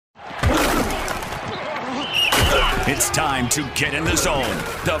It's time to get in the zone,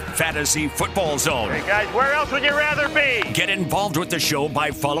 the Fantasy Football Zone. Hey guys, where else would you rather be? Get involved with the show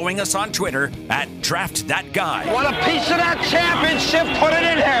by following us on Twitter at DraftThatGuy. Want a piece of that championship? Put it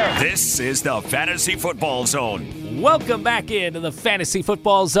in here. This is the Fantasy Football Zone. Welcome back into the Fantasy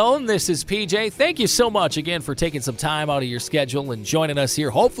Football Zone. This is PJ. Thank you so much again for taking some time out of your schedule and joining us here.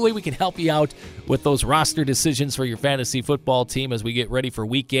 Hopefully we can help you out with those roster decisions for your fantasy football team as we get ready for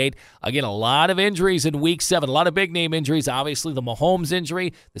Week 8. Again, a lot of injuries in Week 7, a lot of big-name injuries. Obviously, the Mahomes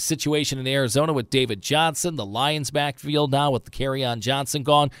injury, the situation in Arizona with David Johnson, the Lions backfield now with the Kerryon Johnson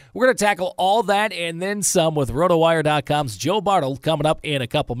gone. We're going to tackle all that and then some with RotoWire.com's Joe Bartle coming up in a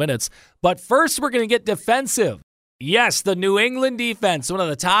couple minutes. But first, we're going to get defensive. Yes, the New England defense, one of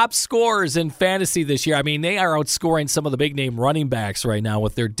the top scorers in fantasy this year. I mean, they are outscoring some of the big-name running backs right now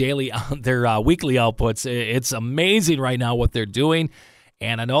with their weekly outputs. It's amazing right now what they're doing.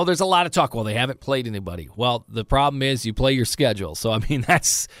 And I know there's a lot of talk. Well, they haven't played anybody. Well, the problem is you play your schedule. So, I mean,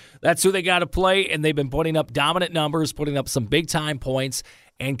 that's who they got to play, and they've been putting up dominant numbers, putting up some big-time points.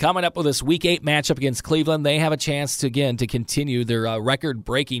 And coming up with this Week 8 matchup against Cleveland, they have a chance to continue their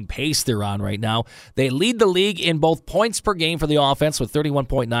record-breaking pace they're on right now. They lead the league in both points per game for the offense with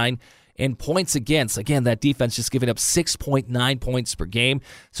 31.9 and points against. Again, that defense just giving up 6.9 points per game.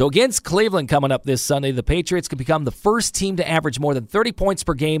 So against Cleveland coming up this Sunday, the Patriots could become the first team to average more than 30 points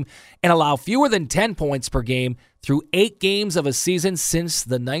per game and allow fewer than 10 points per game through 8 games of a season since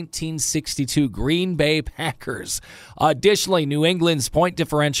the 1962 Green Bay Packers. Additionally, New England's point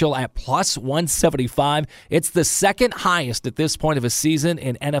differential at plus 175. It's the second highest at this point of a season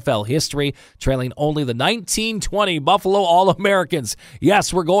in NFL history, trailing only the 1920 Buffalo All-Americans.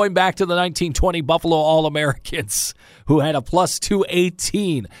 Yes, we're going back to the 1920 Buffalo All-Americans, who had a plus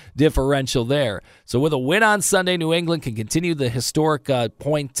 218 differential there. So with a win on Sunday, New England can continue the historic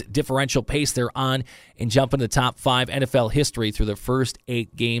point differential pace they're on and jump into top 5 NFL history through the first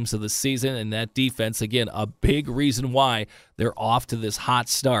 8 games of the season. And that defense, again, a big reason why they're off to this hot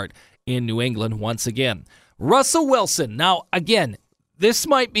start in New England once again. Russell Wilson. Now, again, this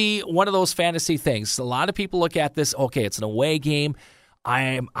might be one of those fantasy things. A lot of people look at this, okay, it's an away game.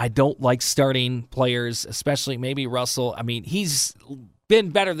 I don't like starting players, especially maybe Russell. I mean, he's been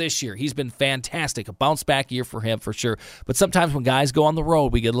better this year. He's been fantastic. A bounce-back year for him for sure. But sometimes when guys go on the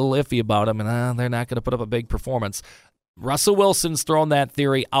road, we get a little iffy about them, and they're not going to put up a big performance. Russell Wilson's thrown that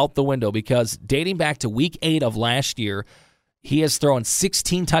theory out the window because dating back to Week 8 of last year, he has thrown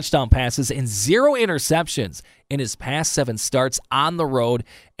 16 touchdown passes and 0 interceptions in his past 7 starts on the road,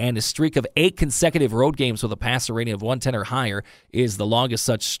 and a streak of 8 consecutive road games with a passer rating of 110 or higher is the longest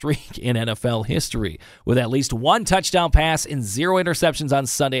such streak in NFL history, with at least 1 touchdown pass and 0 interceptions on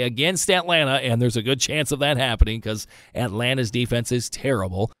Sunday against Atlanta, and there's a good chance of that happening because Atlanta's defense is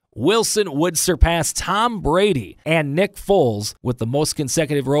terrible. Wilson would surpass Tom Brady and Nick Foles with the most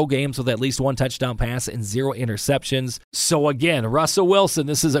consecutive road games with at least 1 touchdown pass and 0 interceptions. So again, Russell Wilson,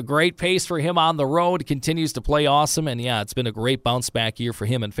 this is a great pace for him on the road, continues to play awesome, and yeah, it's been a great bounce-back year for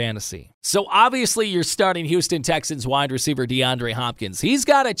him in fantasy. So obviously you're starting Houston Texans wide receiver DeAndre Hopkins. He's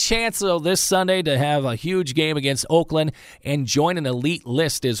got a chance, though, this Sunday to have a huge game against Oakland and join an elite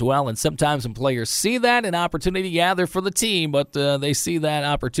list as well, and sometimes when players see that, an opportunity, yeah, they're for the team, but they see that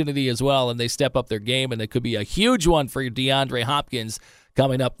opportunity as well, and they step up their game, and it could be a huge one for DeAndre Hopkins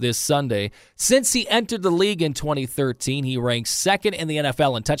coming up this Sunday. Since he entered the league in 2013, he ranks 2nd in the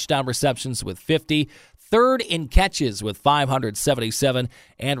NFL in touchdown receptions with 50, 3rd in catches with 577,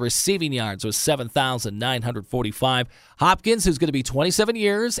 and receiving yards with 7,945. Hopkins, who's going to be 27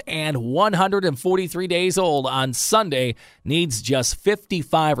 years and 143 days old on Sunday, needs just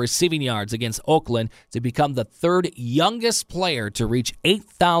 55 receiving yards against Oakland to become the 3rd youngest player to reach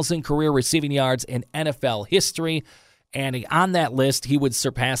 8,000 career receiving yards in NFL history. And on that list, he would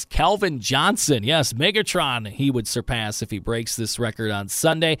surpass Calvin Johnson. Yes, Megatron he would surpass if he breaks this record on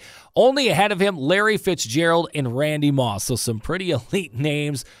Sunday. Only ahead of him, Larry Fitzgerald and Randy Moss. So some pretty elite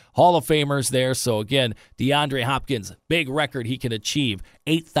names, Hall of Famers there. So again, DeAndre Hopkins, big record he can achieve,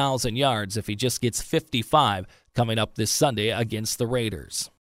 8,000 yards if he just gets 55 coming up this Sunday against the Raiders.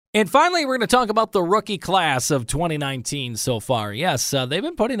 And finally, we're going to talk about the rookie class of 2019 so far. Yes, they've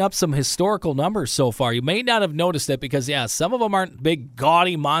been putting up some historical numbers so far. You may not have noticed it because, yeah, some of them aren't big,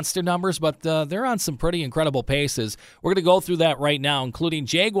 gaudy monster numbers, but they're on some pretty incredible paces. We're going to go through that right now, including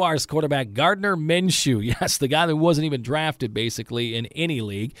Jaguars quarterback Gardner Minshew. Yes, the guy that wasn't even drafted, basically, in any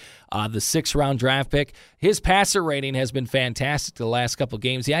league. The 6th-round draft pick. His passer rating has been fantastic the last couple of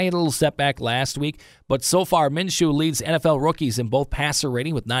games. Yeah, he had a little setback last week, but so far Minshew leads NFL rookies in both passer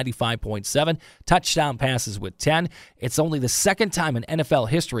rating with 9 95.7, touchdown passes with 10. It's only the second time in NFL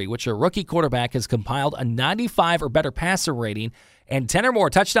history which a rookie quarterback has compiled a 95 or better passer rating and 10 or more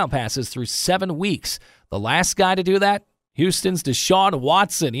touchdown passes through 7 weeks. The last guy to do that, Houston's Deshaun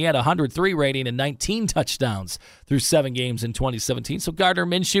Watson. He had a 103 rating and 19 touchdowns through 7 games in 2017. So Gardner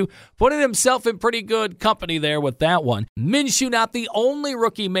Minshew putting himself in pretty good company there with that one. Minshew not the only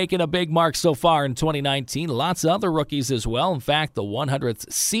rookie making a big mark so far in 2019. Lots of other rookies as well. In fact, the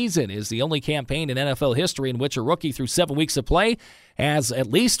 100th season is the only campaign in NFL history in which a rookie through 7 weeks of play has at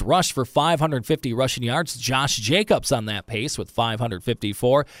least rushed for 550 rushing yards. Josh Jacobs on that pace with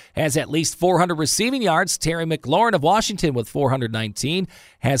 554. Has at least 400 receiving yards. Terry McLaurin of Washington with 419.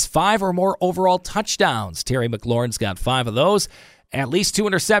 Has 5 or more overall touchdowns. Terry McLaurin's got 5 of those. At least 2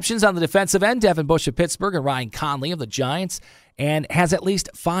 interceptions on the defensive end. Devin Bush of Pittsburgh and Ryan Conley of the Giants. And has at least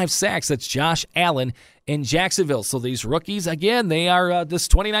 5 sacks. That's Josh Allen in Jacksonville. So these rookies, again, they are this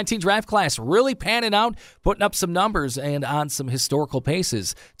 2019 draft class really panning out, putting up some numbers and on some historical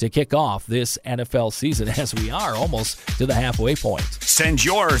paces to kick off this NFL season as we are almost to the halfway point. Send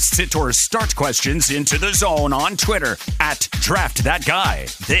your sit or start questions into the zone on Twitter at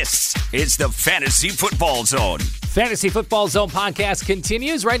DraftThatGuy. This is the Fantasy Football Zone. Fantasy Football Zone podcast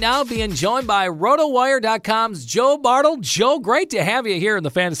continues right now, being joined by RotoWire.com's Joe Bartle. Joe, great to have you here in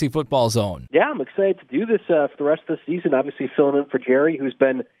the Fantasy Football Zone. Yeah, I'm excited to do this for the rest of the season. Obviously, filling in for Jerry, who's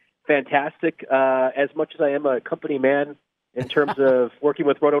been fantastic. As much as I am a company man in terms of working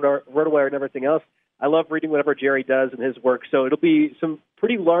with RotoWire and everything else, I love reading whatever Jerry does and his work. So it'll be some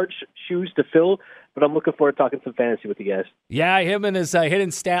pretty large shoes to fill, but I'm looking forward to talking some fantasy with you guys. Yeah, him and his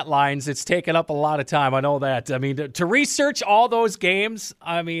hidden stat lines, it's taken up a lot of time. I know that. I mean, to research all those games,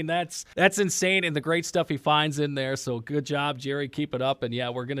 I mean, that's insane, and the great stuff he finds in there. So good job, Jerry. Keep it up. And, yeah,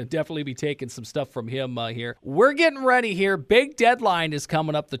 we're going to definitely be taking some stuff from him here. We're getting ready here. Big deadline is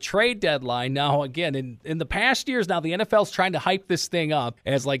coming up, the trade deadline. Now, again, in the past years now, the NFL's trying to hype this thing up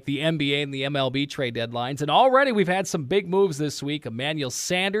as like the NBA and the MLB trade deadlines. And already we've had some big moves this week. Emmanuel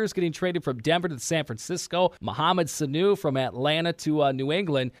Sanders getting traded from Denver to San Francisco. Mohamed Sanu from Atlanta to New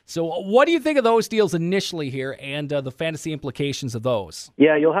England. So what do you think of those deals initially here and the fantasy implications of those?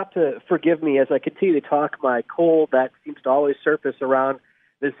 Yeah, you'll have to forgive me as I continue to talk. My cold that seems to always surface around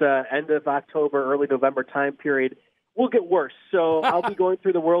this end of October, early November time period will get worse. So I'll be going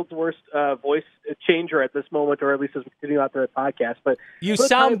through the world's worst voice changer at this moment, or at least as we continue out the podcast. But you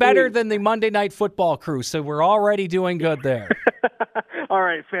sound better than the Monday Night Football crew, so we're already doing good there. All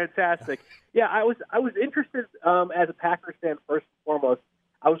right, fantastic. Yeah, I was interested as a Packers fan first and foremost.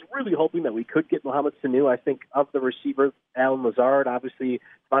 I was really hoping that we could get Mohamed Sanu. I think of the receivers, Allen Lazard, obviously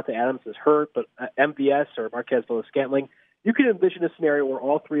Devontae Adams is hurt, but MVS or Marquez Valdes-Scantling, you can envision a scenario where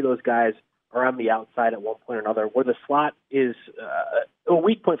all three of those guys are on the outside at one point or another, where the slot is a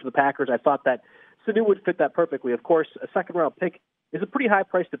weak point for the Packers. I thought that Sanu would fit that perfectly. Of course, a second-round pick is a pretty high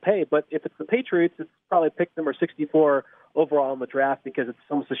price to pay, but if it's the Patriots, it's probably pick number 64 overall in the draft because it's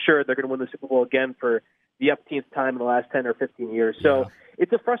almost assured they're going to win the Super Bowl again for the upteenth time in the last 10 or 15 years. So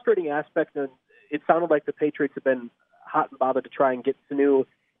it's a frustrating aspect, and it sounded like the Patriots have been hot and bothered to try and get Sanu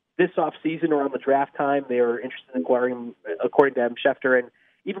this offseason around the draft time. They were interested in acquiring him, according to Adam Schefter, and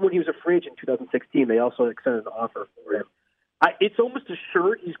even when he was a free agent in 2016, they also extended an offer for him. It's almost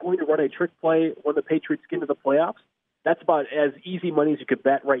assured he's going to run a trick play when the Patriots get into the playoffs. That's about as easy money as you could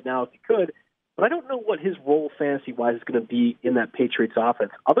bet right now if you could. But I don't know what his role fantasy-wise is going to be in that Patriots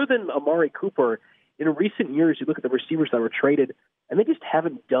offense. Other than Amari Cooper, in recent years, you look at the receivers that were traded, and they just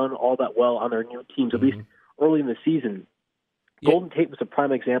haven't done all that well on their new teams, at least early in the season. Golden Tate was a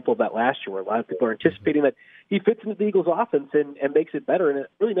prime example of that last year, where a lot of people are anticipating that he fits into the Eagles' offense and makes it better, and it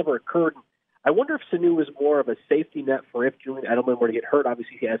really never occurred. I wonder if Sanu is more of a safety net for if Julian Edelman were to get hurt.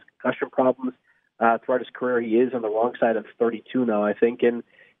 Obviously, he has concussion problems throughout his career. He is on the wrong side of 32 now, I think, and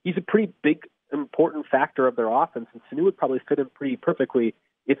he's a pretty big, important factor of their offense, and Sanu would probably fit in pretty perfectly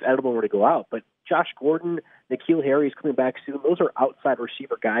if Edelman were to go out. But Josh Gordon, N'Keal Harry is coming back soon. Those are outside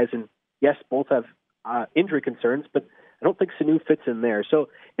receiver guys, and yes, both have injury concerns, but I don't think Sanu fits in there. So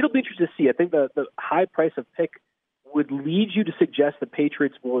it'll be interesting to see. I think the high price of pick would lead you to suggest the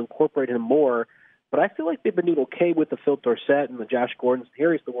Patriots will incorporate him more, but I feel like they've been doing okay with the Phil Dorsett and the Josh Gordons and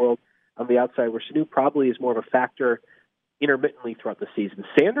Harrys of the world on the outside, where Sanu probably is more of a factor intermittently throughout the season.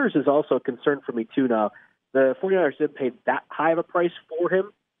 Sanders is also a concern for me too now. The 49ers didn't pay that high of a price for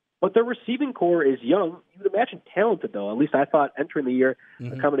him, but their receiving core is young. You would imagine talented, though. At least I thought entering the year,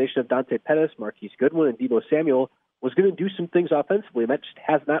 a combination of Dante Pettis, Marquise Goodwin, and Deebo Samuel was going to do some things offensively, and that just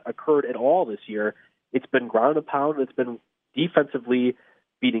has not occurred at all this year. It's been ground and pound. It's been defensively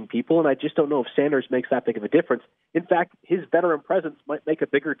beating people, and I just don't know if Sanders makes that big of a difference. In fact, his veteran presence might make a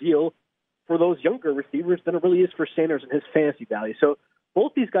bigger deal for those younger receivers than it really is for Sanders and his fantasy value. So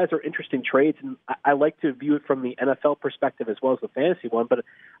both these guys are interesting trades, and I like to view it from the NFL perspective as well as the fantasy one, but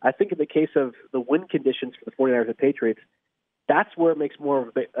I think in the case of the win conditions for the 49ers and Patriots, that's where it makes more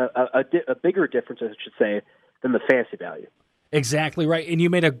of a bigger difference, I should say, than the fantasy value. Exactly right. And you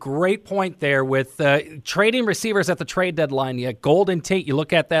made a great point there with trading receivers at the trade deadline. You had Golden Tate. You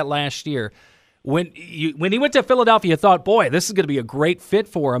look at that last year. When he went to Philadelphia, you thought, boy, this is going to be a great fit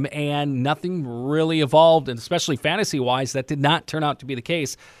for him, and nothing really evolved, and especially fantasy-wise, that did not turn out to be the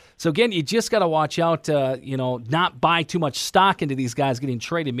case. So, again, you just got to watch out, not buy too much stock into these guys getting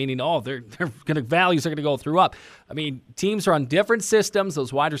traded, meaning, their values are going to go through up. I mean, teams are on different systems.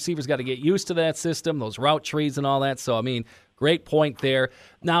 Those wide receivers got to get used to that system, those route trees and all that. So, I mean, great point there.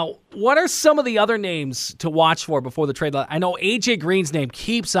 Now, what are some of the other names to watch for before the trade? I know A.J. Green's name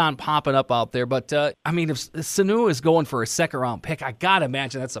keeps on popping up out there, but, if Sanu is going for a second-round pick, I got to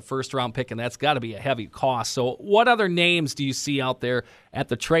imagine that's a first-round pick, and that's got to be a heavy cost. So what other names do you see out there at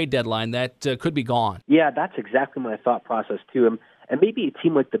the trade deadline that could be gone? Yeah, that's exactly my thought process, too. And maybe a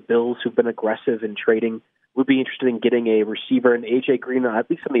team like the Bills, who've been aggressive in trading, would be interested in getting a receiver, and A.J. Green, at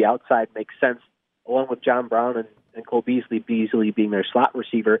least on the outside, makes sense, along with John Brown and Cole Beasley being their slot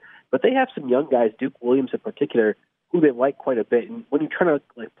receiver. But they have some young guys, Duke Williams in particular, who they like quite a bit. And when you're trying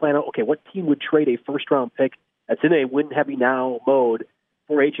to plan out, okay, what team would trade a first-round pick that's in a win-heavy-now mode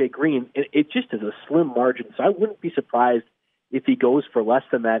for A.J. Green, it just is a slim margin. So I wouldn't be surprised if he goes for less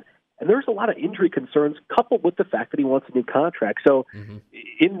than that. And there's a lot of injury concerns coupled with the fact that he wants a new contract. So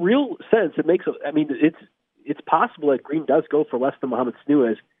in real sense, it's possible that Green does go for less than Mohamed Sanu,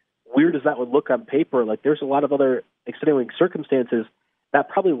 as weird as that would look on paper. There's a lot of other extenuating circumstances that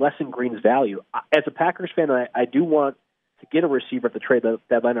probably lessen Green's value. As a Packers fan, I do want to get a receiver at the trade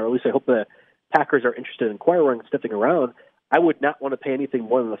deadline, or at least I hope the Packers are interested in acquiring and sniffing around. I would not want to pay anything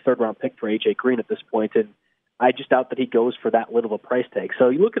more than a third-round pick for A.J. Green at this point, and I just doubt that he goes for that little of a price tag. So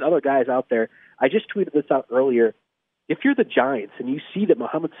you look at other guys out there. I just tweeted this out earlier. If you're the Giants and you see that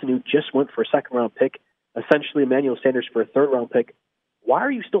Mohamed Sanu just went for a second-round pick, essentially Emmanuel Sanders for a third-round pick, why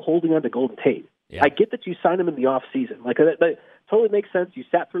are you still holding on to Golden Tate? Yeah. I get that you signed him in the offseason. That totally makes sense. You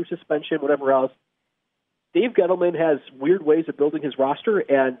sat through suspension, whatever else. Dave Gettleman has weird ways of building his roster,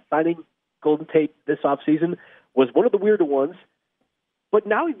 and signing Golden Tate this offseason was one of the weirder ones. But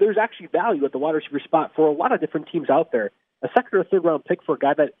now there's actually value at the wide receiver spot for a lot of different teams out there. A second or third round pick for a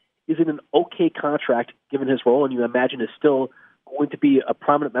guy that is in an okay contract given his role, and you imagine is still going to be a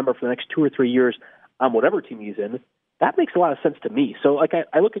prominent member for the next 2 or 3 years on whatever team he's in, that makes a lot of sense to me. So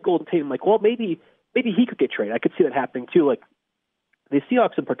I look at Golden Tate and I'm like, well, maybe he could get traded. I could see that happening too. The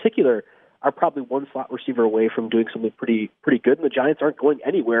Seahawks in particular are probably one slot receiver away from doing something pretty good, and the Giants aren't going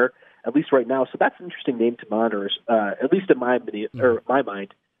anywhere, at least right now. So that's an interesting name to monitor, at least in my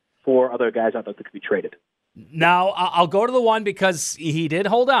mind, for other guys out there that could be traded. Now, I'll go to the one because he did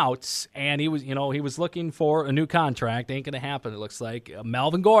hold out, and he was looking for a new contract. Ain't going to happen, it looks like.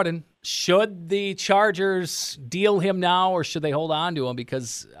 Melvin Gordon. Should the Chargers deal him now, or should they hold on to him?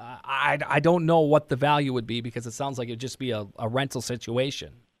 Because I don't know what the value would be, because it sounds like it would just be a rental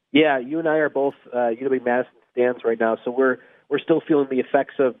situation. Yeah, you and I are both UW-Madison stands right now, so we're still feeling the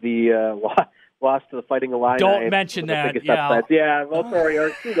effects of the loss to the Fighting Illini. Don't mention that. Yeah. Well, sorry,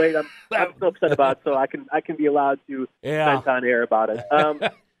 Eric. Too late. I'm so upset about it, so I can be allowed to vent on air about it.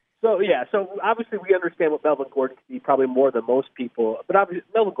 So obviously we understand what Melvin Gordon can be, probably more than most people. But obviously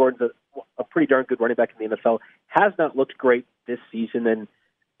Melvin Gordon's a pretty darn good running back in the NFL. Has not looked great this season, and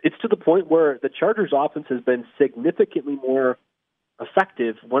it's to the point where the Chargers' offense has been significantly more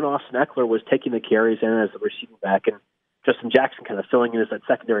effective when Austin Eckler was taking the carries and as the receiving back, and Justin Jackson kind of filling in as that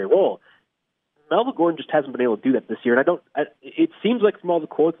secondary role. Melvin Gordon just hasn't been able to do that this year, and it seems like from all the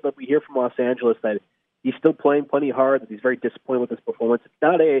quotes that we hear from Los Angeles that he's still playing plenty hard, that he's very disappointed with his performance. It's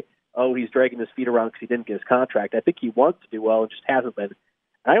not he's dragging his feet around because he didn't get his contract. I think he wants to do well and just hasn't been. And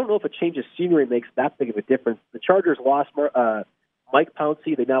I don't know if a change of scenery makes that big of a difference. The Chargers lost Mike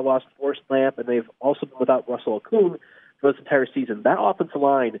Pouncey. They now lost Forrest Lamp, and they've also been without Russell Okung for this entire season. That offensive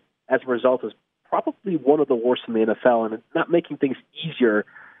line, as a result, is probably one of the worst in the NFL, and it's not making things easier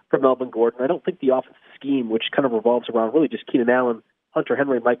for Melvin Gordon. I don't think the offensive scheme, which kind of revolves around really just Keenan Allen, Hunter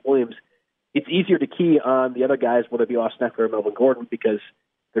Henry, Mike Williams, it's easier to key on the other guys, whether it be Austin Eckler or Melvin Gordon, because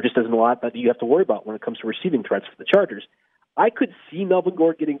there just isn't a lot that you have to worry about when it comes to receiving threats for the Chargers. I could see Melvin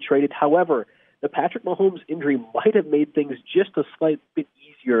Gordon getting traded. However, the Patrick Mahomes injury might have made things just a slight bit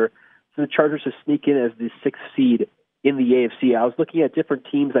easier for the Chargers to sneak in as the 6th seed in the AFC. I was looking at different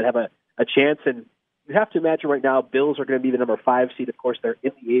teams that have a chance, and you have to imagine right now Bills are going to be the number 5 seed. Of course, they're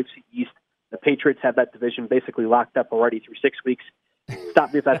in the AFC East. The Patriots have that division basically locked up already through 6 weeks.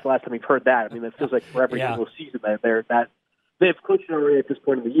 Stop me if that's the last time we've heard that. I mean, that feels like for every single season that they've clinched it already at this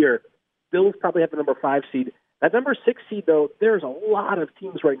point in the year. Bills probably have the number 5 seed. That number 6 seed, though, there's a lot of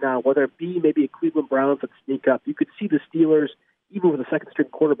teams right now, whether it be maybe a Cleveland Browns that sneak up. You could see the Steelers, even with a second-string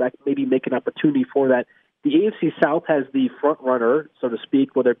quarterback, maybe make an opportunity for that. The AFC South has the front runner, so to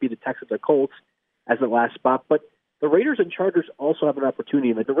speak, whether it be the Texans or Colts as the last spot. But the Raiders and Chargers also have an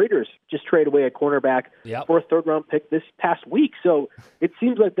opportunity. Like the Raiders just traded away a cornerback for a third-round pick this past week. So it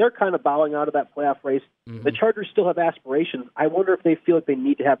seems like they're kind of bowing out of that playoff race. Mm-hmm. The Chargers still have aspirations. I wonder if they feel like they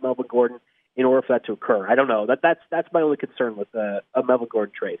need to have Melvin Gordon in order for that to occur. I don't know. That's my only concern with a Melvin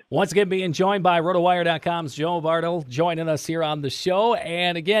Gordon trade. Once again, being joined by RotoWire.com's Joe Bartel, joining us here on the show.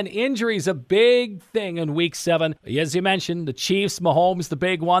 And again, injuries a big thing in Week 7. As you mentioned, the Chiefs, Mahomes, the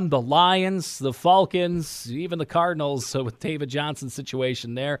big one, the Lions, the Falcons, even the Cardinals with David Johnson's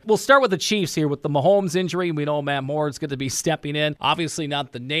situation there. We'll start with the Chiefs here with the Mahomes injury. We know Matt Moore is going to be stepping in. Obviously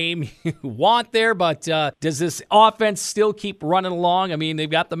not the name you want there, but does this offense still keep running along? I mean,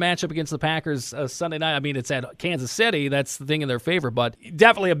 they've got the matchup against the Packers Sunday night. I mean, it's at Kansas City. That's the thing in their favor, but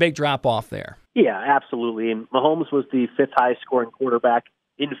definitely a big drop-off there. Yeah, absolutely. And Mahomes was the 5th highest-scoring quarterback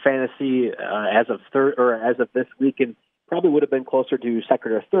in fantasy as of this week, and probably would have been closer to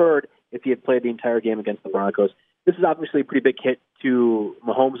second or third if he had played the entire game against the Broncos. This is obviously a pretty big hit to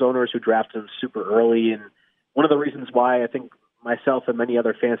Mahomes owners who drafted him super early, and one of the reasons why I think myself and many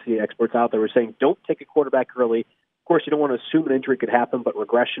other fantasy experts out there were saying don't take a quarterback early. Of course, you don't want to assume an injury could happen, but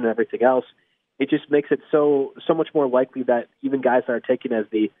regression and everything else, it just makes it so much more likely that even guys that are taken as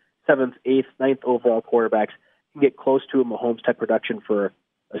the 7th, 8th, 9th overall quarterbacks can get close to a Mahomes-type production for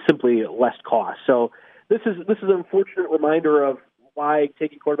simply less cost. So this is an unfortunate reminder of why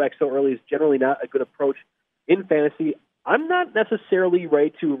taking quarterbacks so early is generally not a good approach in fantasy. I'm not necessarily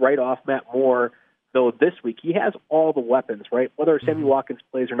ready to write off Matt Moore, though, this week. He has all the weapons, right? Whether Sammy Watkins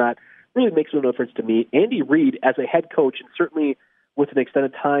plays or not really makes no difference to me. Andy Reid, as a head coach, and certainly with an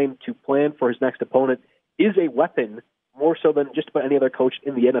extended time to plan for his next opponent, is a weapon more so than just about any other coach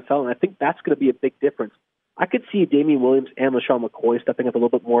in the NFL, and I think that's going to be a big difference. I could see Damian Williams and LaShawn McCoy stepping up a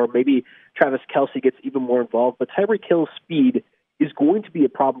little bit more. Maybe Travis Kelce gets even more involved, but Tyreek Hill's speed is going to be a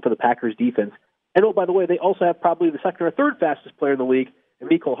problem for the Packers defense. And oh, by the way, they also have probably the second or third fastest player in the league,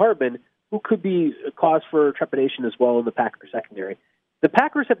 Mecole Hardman, who could be a cause for trepidation as well in the Packers secondary. The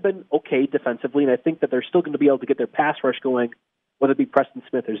Packers have been okay defensively, and I think that they're still going to be able to get their pass rush going, whether it be Preston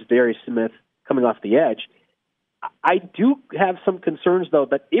Smith or Darius Smith coming off the edge. I do have some concerns, though,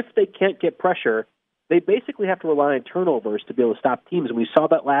 that if they can't get pressure, they basically have to rely on turnovers to be able to stop teams. And we saw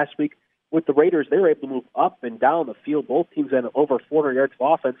that last week with the Raiders. They were able to move up and down the field. Both teams had over 400 yards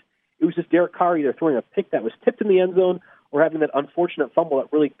of offense. It was just Derek Carr either throwing a pick that was tipped in the end zone or having that unfortunate fumble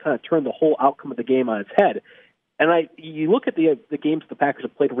that really kind of turned the whole outcome of the game on its head. And you look at the games the Packers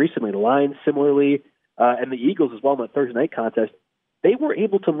have played recently, the Lions similarly, and the Eagles as well in the Thursday night contest. They were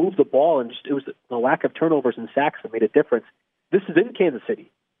able to move the ball, and it was the lack of turnovers and sacks that made a difference. This is in Kansas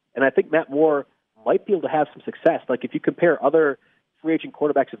City, and I think Matt Moore might be able to have some success. Like if you compare other free agent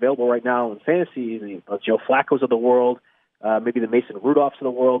quarterbacks available right now in fantasy, Joe Flacco's of the world, maybe the Mason Rudolphs of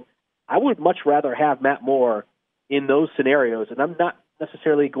the world, I would much rather have Matt Moore in those scenarios, and I'm not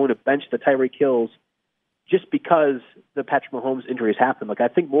necessarily going to bench the Tyreek Hills just because the Patrick Mahomes injuries happen. Like I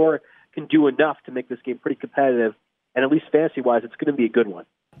think Moore can do enough to make this game pretty competitive, and at least fantasy-wise, it's going to be a good one.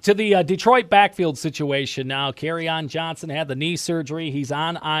 To the Detroit backfield situation now, Kerryon Johnson had the knee surgery. He's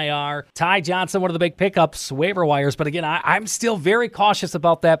on IR. Ty Johnson, one of the big pickups, waiver wires. But again, I'm still very cautious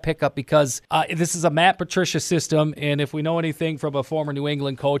about that pickup because this is a Matt Patricia system, and if we know anything from a former New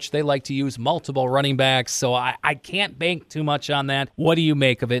England coach, they like to use multiple running backs, so I can't bank too much on that. What do you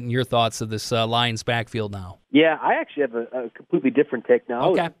make of it and your thoughts of this Lions backfield now? Yeah, I actually have a completely different take now.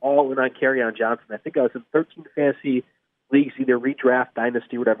 Okay. I was all in on Kerryon Johnson. I think I was in 13 fantasy leagues, either redraft,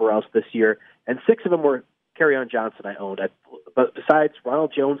 dynasty, whatever else this year, and 6 of them were Kerryon Johnson I owned. But besides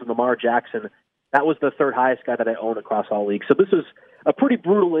Ronald Jones and Lamar Jackson, that was the third highest guy that I owned across all leagues. So this is a pretty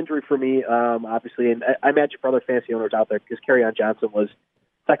brutal injury for me, obviously, and I imagine for other fantasy owners out there, because Kerryon Johnson was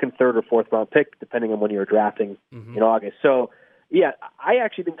second, third, or fourth round pick, depending on when you were drafting in August. So, yeah, I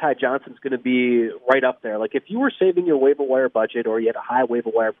actually think Ty Johnson's going to be right up there. Like, if you were saving your waiver wire budget or you had a high waiver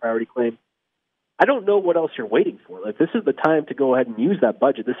wire priority claim, I don't know what else you're waiting for. Like, this is the time to go ahead and use that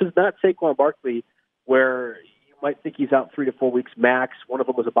budget. This is not Saquon Barkley, where you might think he's out 3 to 4 weeks max. One of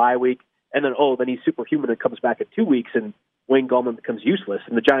them was a bye week, and then he's superhuman and comes back in 2 weeks, and Wayne Gallman becomes useless.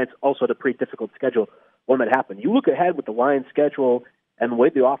 And the Giants also had a pretty difficult schedule when that happened. You look ahead with the Lions' schedule and the way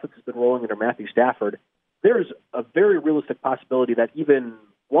the offense has been rolling under Matthew Stafford, there's a very realistic possibility that even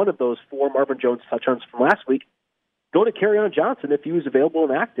one of those 4 Marvin Jones touchdowns from last week go to Kerryon Johnson if he was available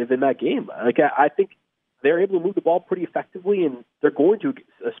and active in that game. Like, I think they're able to move the ball pretty effectively, and they're going to,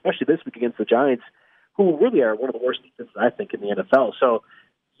 especially this week against the Giants, who really are one of the worst defenses, I think, in the NFL. So,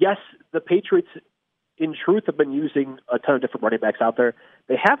 yes, the Patriots, in truth, have been using a ton of different running backs out there.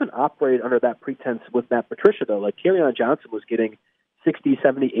 They haven't operated under that pretense with Matt Patricia, though. Like, Kerryon Johnson was getting 60,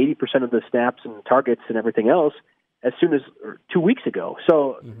 70, 80% of the snaps and targets and everything else as soon as 2 weeks ago.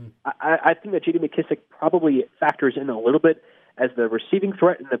 So I think that J.D. McKissic probably factors in a little bit as the receiving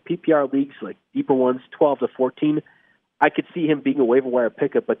threat in the PPR leagues, like deeper ones, 12 to 14. I could see him being a waiver wire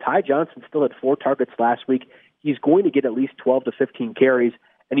pickup, but Ty Johnson still had 4 targets last week. He's going to get at least 12 to 15 carries,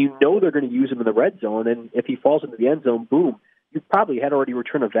 and you know they're going to use him in the red zone, and if he falls into the end zone, boom, you probably had already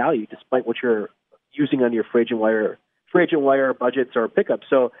return of value despite what you're using on your free agent wire budgets or pickups.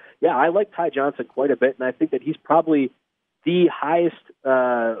 So, yeah, I like Ty Johnson quite a bit, and I think that he's probably the highest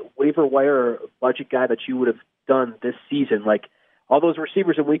waiver wire budget guy that you would have done this season. Like, all those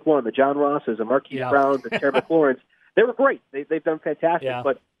receivers in week 1, the John Rosses, the Marquise Browns, the Terry McLaurins, they were great. They've done fantastic. Yeah.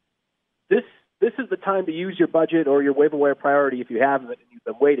 But this is the time to use your budget or your waiver wire priority if you have it and you've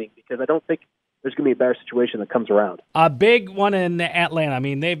been waiting, because I don't think there's going to be a better situation that comes around. A big one in Atlanta. I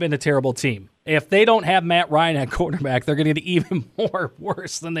mean, they've been a terrible team. If they don't have Matt Ryan at quarterback, they're going to get even more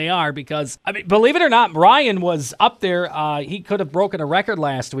worse than they are because, I mean, believe it or not, Ryan was up there. He could have broken a record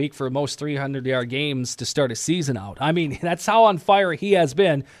last week for most 300-yard games to start a season out. I mean, that's how on fire he has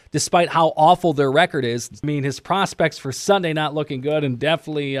been, despite how awful their record is. I mean, his prospects for Sunday not looking good, and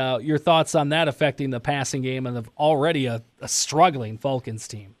definitely your thoughts on that affecting the passing game of already a struggling Falcons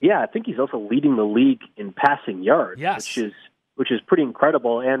team. Yeah, I think he's also leading the league in passing yards, yes, which is pretty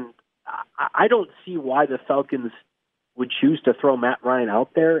incredible. And I don't see why the Falcons would choose to throw Matt Ryan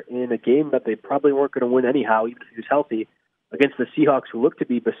out there in a game that they probably weren't going to win anyhow, even if he was healthy, against the Seahawks, who looked to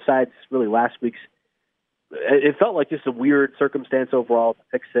be, besides really last week's, it felt like just a weird circumstance overall,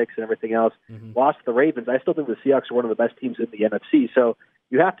 pick 6 and everything else, lost to the Ravens. I still think the Seahawks are one of the best teams in the NFC, so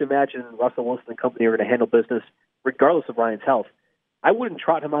you have to imagine Russell Wilson and company are going to handle business regardless of Ryan's health. I wouldn't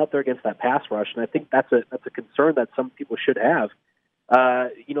trot him out there against that pass rush, and I think that's a concern that some people should have.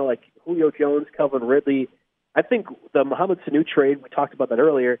 Like Julio Jones, Calvin Ridley. I think the Mohamed Sanu trade, we talked about that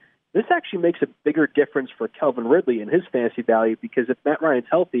earlier, this actually makes a bigger difference for Calvin Ridley and his fantasy value, because if Matt Ryan's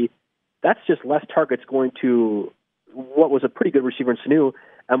healthy, that's just less targets going to what was a pretty good receiver in Sanu,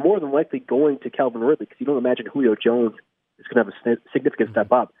 and more than likely going to Calvin Ridley, because you don't imagine Julio Jones is going to have a significant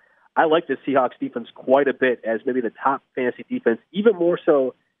step up. I like the Seahawks defense quite a bit as maybe the top fantasy defense, even more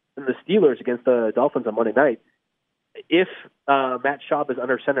so than the Steelers against the Dolphins on Monday night. If Matt Schaub is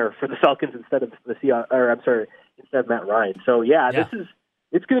under center for the Falcons instead of instead of Matt Ryan. So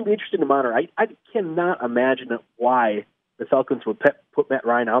it's going to be interesting to monitor. I cannot imagine why the Falcons would put Matt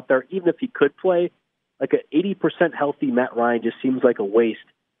Ryan out there, even if he could play. Like an 80% healthy Matt Ryan just seems like a waste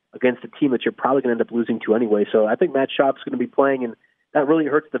against a team that you're probably going to end up losing to anyway. So I think Matt Schaub's going to be playing, and that really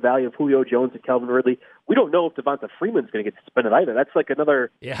hurts the value of Julio Jones and Calvin Ridley. We don't know if Devonta Freeman's going to get suspended either. That's like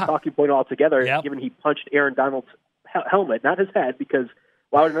another talking point altogether, given he punched Aaron Donald's helmet, not his head, because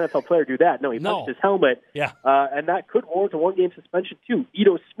why would an NFL player do that? No, he punched his helmet, and that could warrant a one-game suspension too.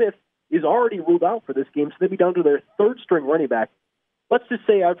 Ito Smith is already ruled out for this game, so they'd be down to their third-string running back. Let's just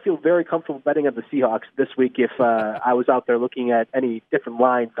say I'd feel very comfortable betting on the Seahawks this week if I was out there looking at any different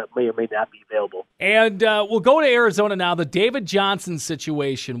lines that may or may not be available. And we'll go to Arizona now, the David Johnson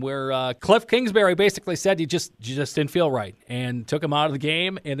situation, where Cliff Kingsbury basically said you just didn't feel right and took him out of the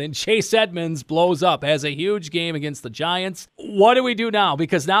game. And then Chase Edmonds blows up, has a huge game against the Giants. What do we do now?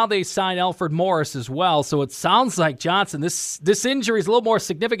 Because now they signed Alfred Morris as well. So it sounds like Johnson, this injury is a little more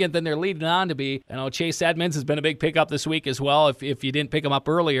significant than they're leading on to be. I know Chase Edmonds has been a big pickup this week as well. If you didn't pick him up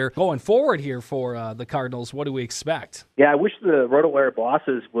earlier. Going forward here for the Cardinals, what do we expect? Yeah, I wish the RotoWire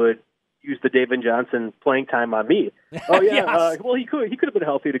bosses would use the David Johnson playing time on me. Oh, yeah. Yes. Well, he could have been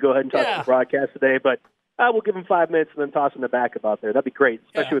healthy to go ahead and talk to the broadcast today, but we'll give him 5 minutes and then toss him the back about there. That'd be great,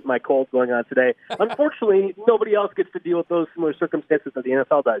 especially with my cold going on today. Unfortunately, nobody else gets to deal with those similar circumstances that the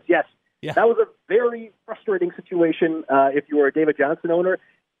NFL does. Yes, that was a very frustrating situation if you were a David Johnson owner.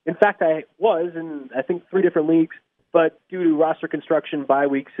 In fact, I was in, I think, 3 different leagues. But due to roster construction, bye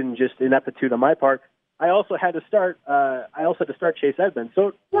weeks, and just ineptitude on my part, I also had to start. Chase Edmonds, so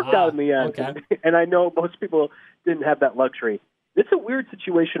it worked out in the end. Okay. And I know most people didn't have that luxury. It's a weird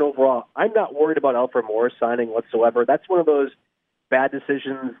situation overall. I'm not worried about Alfred Morris signing whatsoever. That's one of those bad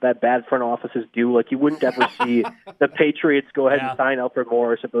decisions that bad front offices do. Like, you wouldn't ever see the Patriots go ahead and sign Alfred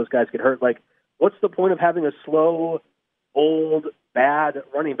Morris if those guys get hurt. Like, what's the point of having a slow, old, bad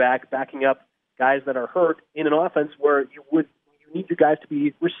running back backing up guys that are hurt in an offense where you need your guys to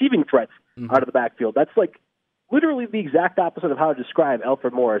be receiving threats out of the backfield. That's like literally the exact opposite of how to describe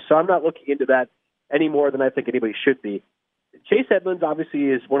Alfred Morris. So I'm not looking into that any more than I think anybody should be. Chase Edmonds obviously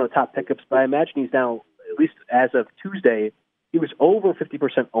is one of the top pickups, but I imagine he's now, at least as of Tuesday, he was over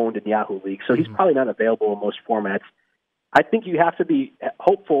 50% owned in Yahoo League, so he's probably not available in most formats. I think you have to be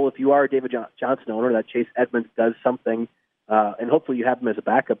hopeful if you are a David Johnson owner that Chase Edmonds does something, and hopefully you have him as a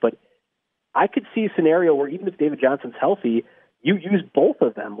backup. But I could see a scenario where even if David Johnson's healthy, you use both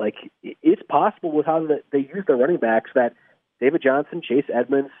of them. Like, it's possible with how they use their running backs that David Johnson, Chase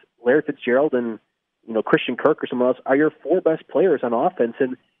Edmonds, Larry Fitzgerald, and Christian Kirk or someone else are your four best players on offense,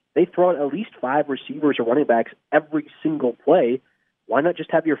 and they throw out at least 5 receivers or running backs every single play. Why not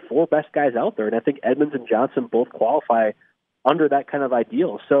just have your 4 best guys out there? And I think Edmonds and Johnson both qualify under that kind of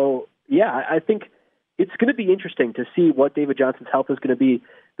ideal. So, yeah, I think it's going to be interesting to see what David Johnson's health is going to be.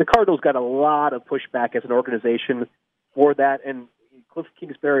 The Cardinals got a lot of pushback as an organization for that, and Cliff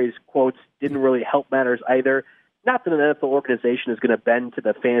Kingsbury's quotes didn't really help matters either. Not that an NFL organization is going to bend to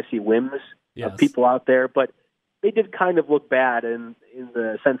the fantasy whims of people out there, but they did kind of look bad in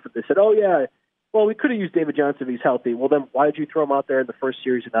the sense that they said, oh, yeah, well, we could have used David Johnson if he's healthy. Well, then why did you throw him out there in the first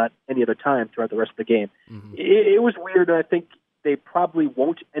series and not any other time throughout the rest of the game? It was weird, and I think they probably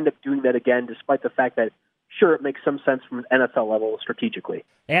won't end up doing that again, despite the fact that, sure, it makes some sense from an NFL level strategically.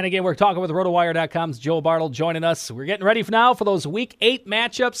 And again, we're talking with RotoWire.com's Joe Bartle joining us. We're getting ready now for those Week 8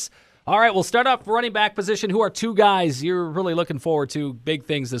 matchups. All right, we'll start off running back position. Who are 2 guys you're really looking forward to, big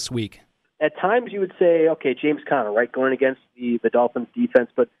things this week? At times you would say, okay, James Conner, right, going against the Dolphins defense,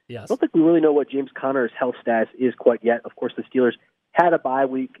 but I don't think we really know what James Conner's health status is quite yet. Of course, the Steelers had a bye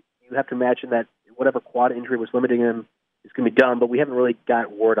week. You have to imagine that whatever quad injury was limiting him is going to be done, but we haven't really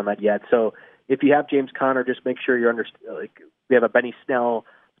got word on that yet. So if you have James Conner, just make sure you're we have a Benny Snell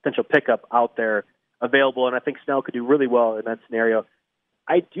potential pickup out there available, and I think Snell could do really well in that scenario.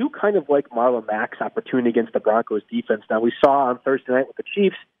 I do kind of like Marlon Mack's opportunity against the Broncos defense. Now, we saw on Thursday night with the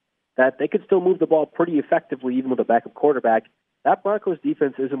Chiefs that they could still move the ball pretty effectively even with a backup quarterback. That Broncos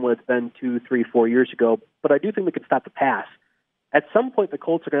defense isn't what it's been 2, 3, 4 years ago, but I do think they could stop the pass. At some point, the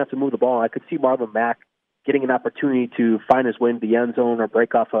Colts are going to have to move the ball. I could see Marlon Mack getting an opportunity to find his way in the end zone or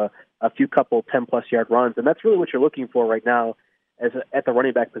break off a few couple 10-plus yard runs, and that's really what you're looking for right now at the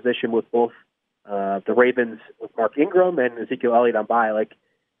running back position with both the Ravens with Mark Ingram and Ezekiel Elliott on bye. Like,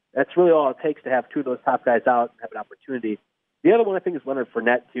 that's really all it takes to have 2 of those top guys out and have an opportunity. The other one I think is Leonard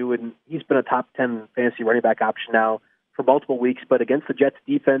Fournette, too, and he's been a top 10 fantasy running back option now for multiple weeks. But against the Jets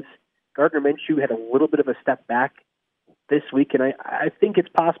defense, Gardner Minshew had a little bit of a step back this week, and I think it's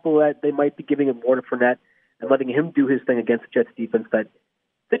possible that they might be giving him more to Fournette and letting him do his thing against the Jets defense that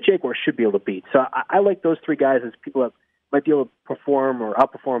the Jaguars should be able to beat. So I like those 3 guys as people that might be able to perform or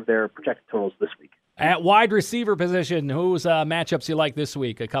outperform their projected totals this week. At wide receiver position, whose matchups you like this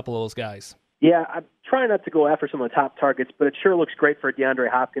week? A couple of those guys. Yeah, I'm trying not to go after some of the top targets, but it sure looks great for DeAndre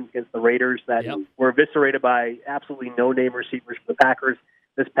Hopkins against the Raiders that were eviscerated by absolutely no-name receivers for the Packers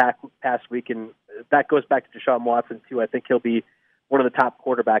this past week, and that goes back to Deshaun Watson, too. I think he'll be one of the top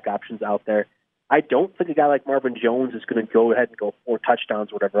quarterback options out there. I don't think a guy like Marvin Jones is going to go ahead and go 4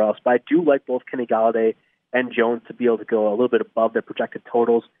 touchdowns or whatever else, but I do like both Kenny Golladay and Jones to be able to go a little bit above their projected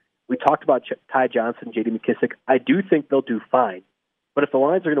totals. We talked about Ty Johnson, J.D. McKissick. I do think they'll do fine. But if the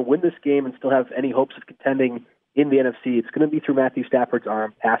Lions are going to win this game and still have any hopes of contending in the NFC, it's going to be through Matthew Stafford's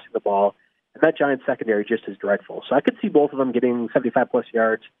arm passing the ball. And that Giants secondary just is dreadful. So I could see both of them getting 75-plus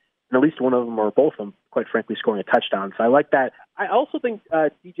yards, and at least one of them or both of them, quite frankly, scoring a touchdown. So I like that. I also think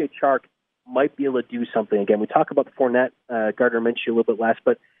DJ Chark might be able to do something again. We talk about the Fournette, Gardner Minshew a little bit less,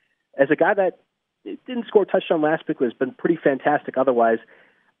 but as a guy that didn't score a touchdown last week, but has been pretty fantastic otherwise,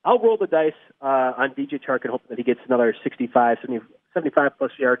 I'll roll the dice on DJ Chark and hope that he gets another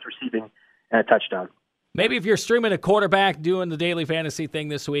 75-plus yards receiving and a touchdown. Maybe if you're streaming a quarterback doing the daily fantasy thing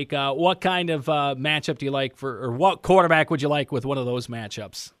this week, what kind of matchup do you like or what quarterback would you like with one of those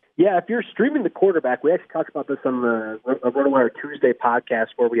matchups? Yeah, if you're streaming the quarterback, we actually talked about this on the RotoWire Tuesday podcast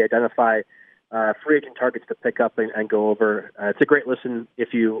where we identify free agent targets to pick up and go over. It's a great listen if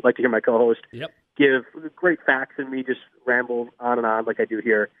you like to hear my co-host give great facts and me just ramble on and on like I do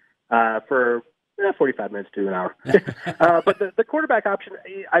here for 45 minutes to an hour. But the quarterback option,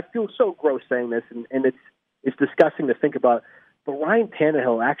 I feel so gross saying this, and it's disgusting to think about. But Ryan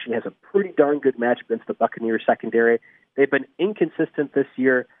Tannehill actually has a pretty darn good match against the Buccaneers secondary. They've been inconsistent this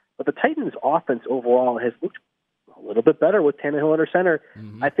year, but the Titans' offense overall has looked a little bit better with Tannehill under center.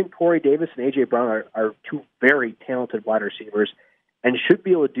 I think Corey Davis and A.J. Brown are 2 very talented wide receivers and should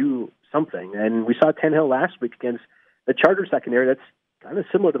be able to do something. And we saw Tannehill last week against the Chargers secondary, that's kind of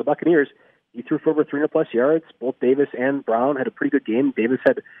similar to the Buccaneers. He threw for over 300-plus yards. Both Davis and Brown had a pretty good game. Davis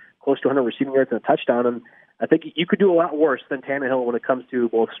had close to 100 receiving yards and a touchdown. And I think you could do a lot worse than Tannehill when it comes to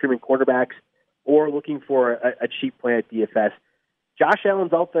both streaming quarterbacks or looking for a cheap play at DFS. Josh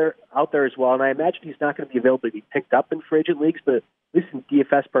Allen's out there as well, and I imagine he's not going to be available to be picked up in free agent leagues, but at least in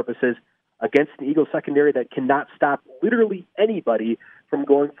DFS purposes, against the Eagles secondary that cannot stop literally anybody from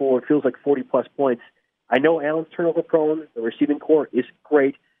going for what feels like 40-plus points. I know Allen's turnover prone. The receiving core is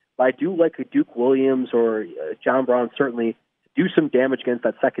great, but I do like a Duke Williams or John Brown certainly to do some damage against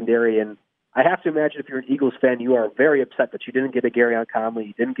that secondary. And I have to imagine if you're an Eagles fan, you are very upset that you didn't get a Garyon Conley,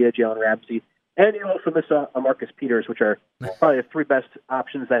 you didn't get a Jalen Ramsey, and you also miss a Marcus Peters, which are probably the three best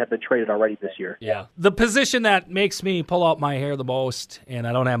options that have been traded already this year. Yeah. The position that makes me pull out my hair the most, and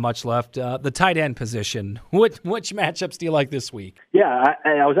I don't have much left, the tight end position. Which matchups do you like this week? Yeah,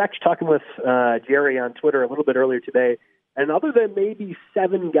 I was actually talking with Jerry on Twitter a little bit earlier today, and other than maybe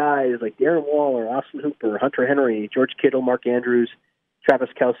 7 guys like Darren Waller, Austin Hooper, Hunter Henry, George Kittle, Mark Andrews, Travis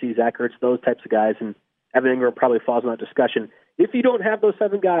Kelce, Zach Ertz, those types of guys, and Evan Ingram probably falls in that discussion. If you don't have those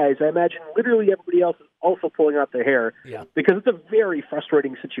 7 guys, I imagine literally everybody else is also pulling out their hair because it's a very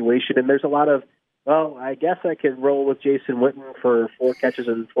frustrating situation, and there's a lot of, well, I guess I can roll with Jason Witten for 4 catches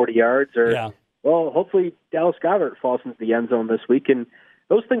and 40 yards, or, well, hopefully Dallas Goedert falls into the end zone this week, and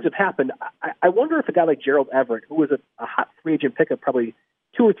those things have happened. I wonder if a guy like Gerald Everett, who was a hot free agent pickup probably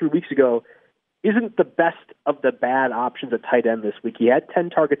 2 or 3 weeks ago, isn't the best of the bad options at tight end this week. He had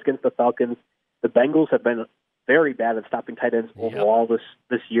 10 targets against the Falcons. The Bengals have been very bad at stopping tight ends overall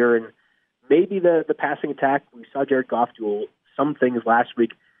this year, and maybe the passing attack, we saw Jared Goff do some things last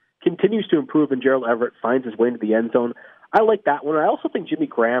week, continues to improve, and Gerald Everett finds his way into the end zone. I like that one. I also think Jimmy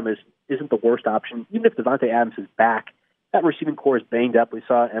Graham isn't the worst option. Even if Devontae Adams is back, that receiving core is banged up. We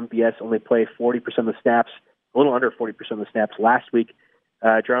saw MBS only play 40% of the snaps, a little under 40% of the snaps last week.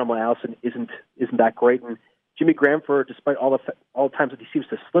 Geronimo Allison isn't that great, and Jimmy Graham, despite all the times that he seems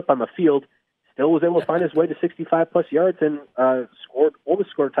to slip on the field, still was able to find his way to 65-plus yards and almost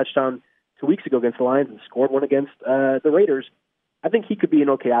scored a touchdown 2 weeks ago against the Lions and scored one against the Raiders. I think he could be an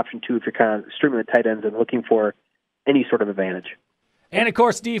okay option, too, if you're kind of streaming the tight ends and looking for any sort of advantage. And, of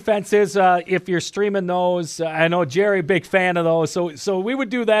course, defenses, if you're streaming those, I know Jerry, big fan of those, so we would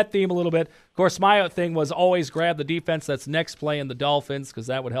do that theme a little bit. Of course, my thing was always grab the defense that's next playing the Dolphins because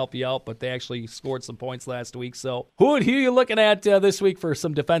that would help you out, but they actually scored some points last week. So who are you looking at this week for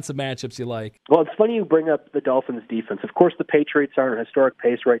some defensive matchups you like? Well, it's funny you bring up the Dolphins' defense. Of course, the Patriots are at a historic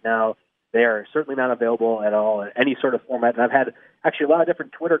pace right now. They are certainly not available at all in any sort of format. And I've had actually a lot of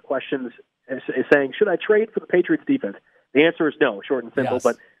different Twitter questions saying, should I trade for the Patriots' defense? The answer is no, short and simple,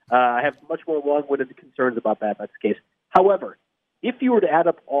 but I have much more long-winded concerns about that if that's the case. However, if you were to add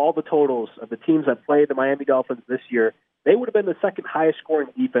up all the totals of the teams that played the Miami Dolphins this year, they would have been the second highest scoring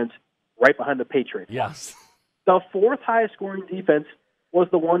defense right behind the Patriots. Yes. The fourth highest scoring defense was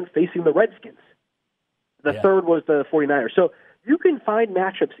the one facing the Redskins. The third was the 49ers. So you can find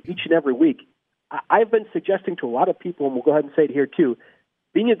matchups each and every week. I've been suggesting to a lot of people, and we'll go ahead and say it here too,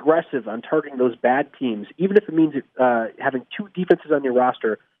 being aggressive on targeting those bad teams, even if it means having 2 defenses on your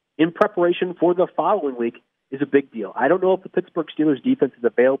roster in preparation for the following week, is a big deal. I don't know if the Pittsburgh Steelers defense is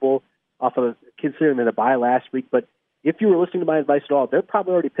available off of considering that a bye last week, but if you were listening to my advice at all, they're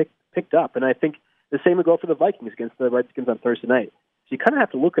probably already picked up. And I think the same would go for the Vikings against the Redskins on Thursday night. So you kind of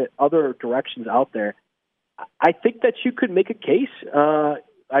have to look at other directions out there. I think that you could make a case.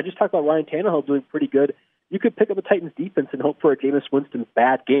 I just talked about Ryan Tannehill doing pretty good. You could pick up the Titans defense and hope for a Jameis Winston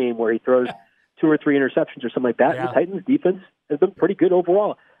bad game where he throws 2 or 3 interceptions or something like that. Yeah. The Titans defense has been pretty good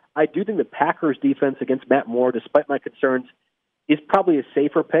overall. I do think the Packers defense against Matt Moore, despite my concerns, is probably a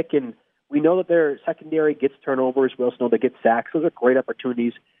safer pick. And we know that their secondary gets turnovers. We also know they get sacks. Those are great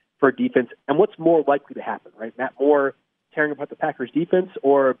opportunities for defense. And what's more likely to happen, right? Matt Moore tearing apart the Packers defense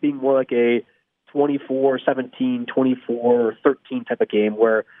or being more like a 24-17, 24-13 type of game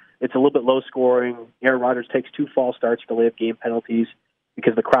where it's a little bit low scoring. Aaron Rodgers takes 2 false starts for delay of game penalties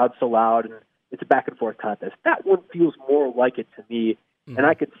because the crowd's so loud, and it's a back-and-forth contest. That one feels more like it to me, and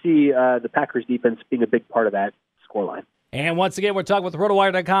I could see the Packers defense being a big part of that scoreline. And once again, we're talking with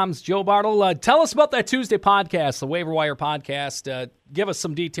RotoWire.com's Joe Bartle. Tell us about that Tuesday podcast, the Waiver Wire podcast. Give us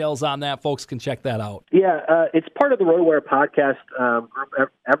some details on that. Folks can check that out. Yeah, it's part of the RotoWire podcast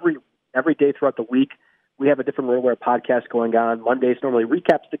group. Every day throughout the week, we have a different RotoWire podcast going on. Mondays normally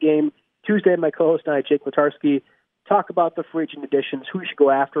recaps the game. Tuesday, my co-host and I, Jake Latarski, talk about the free agent additions, who we should go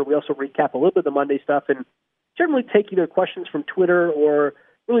after. We also recap a little bit of the Monday stuff and generally take either questions from Twitter or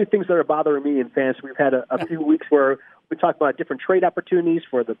really things that are bothering me in fantasy. We've had a few weeks where we talk about different trade opportunities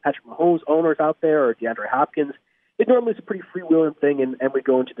for the Patrick Mahomes owners out there or DeAndre Hopkins. it normally is a pretty freewheeling thing, and we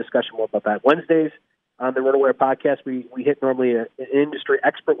go into discussion more about that. Wednesdays on the RotoWire podcast, we hit normally an industry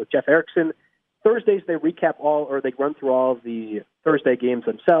expert with Jeff Erickson. Thursdays, they run through all of the Thursday games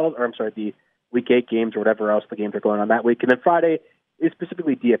themselves, the Week 8 games or whatever else the games are going on that week. And then Friday is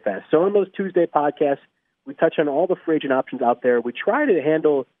specifically DFS. So on those Tuesday podcasts, we touch on all the free agent options out there. We try to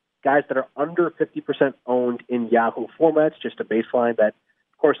handle guys that are under 50% owned in Yahoo formats, just a baseline that,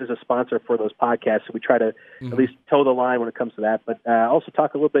 of course, is a sponsor for those podcasts. So we try to at least toe the line when it comes to that. But also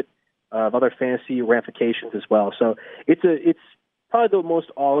talk a little bit of other fantasy ramifications as well. So it's probably the most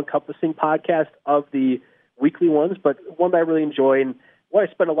all-encompassing podcast of the weekly ones, but one that I really enjoy and what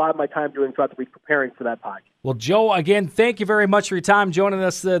I spend a lot of my time doing throughout the week preparing for that podcast. Well, Joe, again, thank you very much for your time joining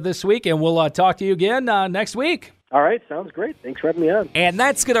us this week, and we'll talk to you again next week. All right, sounds great. Thanks for having me on. And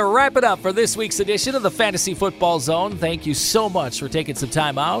that's going to wrap it up for this week's edition of the Fantasy Football Zone. Thank you so much for taking some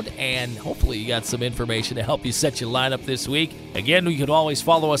time out, and hopefully you got some information to help you set your lineup this week. Again, you can always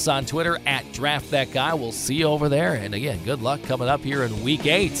follow us on Twitter at DraftThatGuy. We'll see you over there. And again, good luck coming up here in Week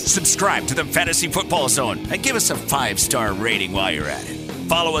 8. Subscribe to the Fantasy Football Zone and give us a 5-star rating while you're at it.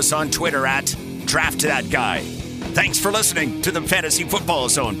 Follow us on Twitter at DraftThatGuy. Thanks for listening to the Fantasy Football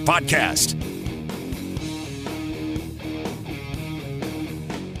Zone podcast.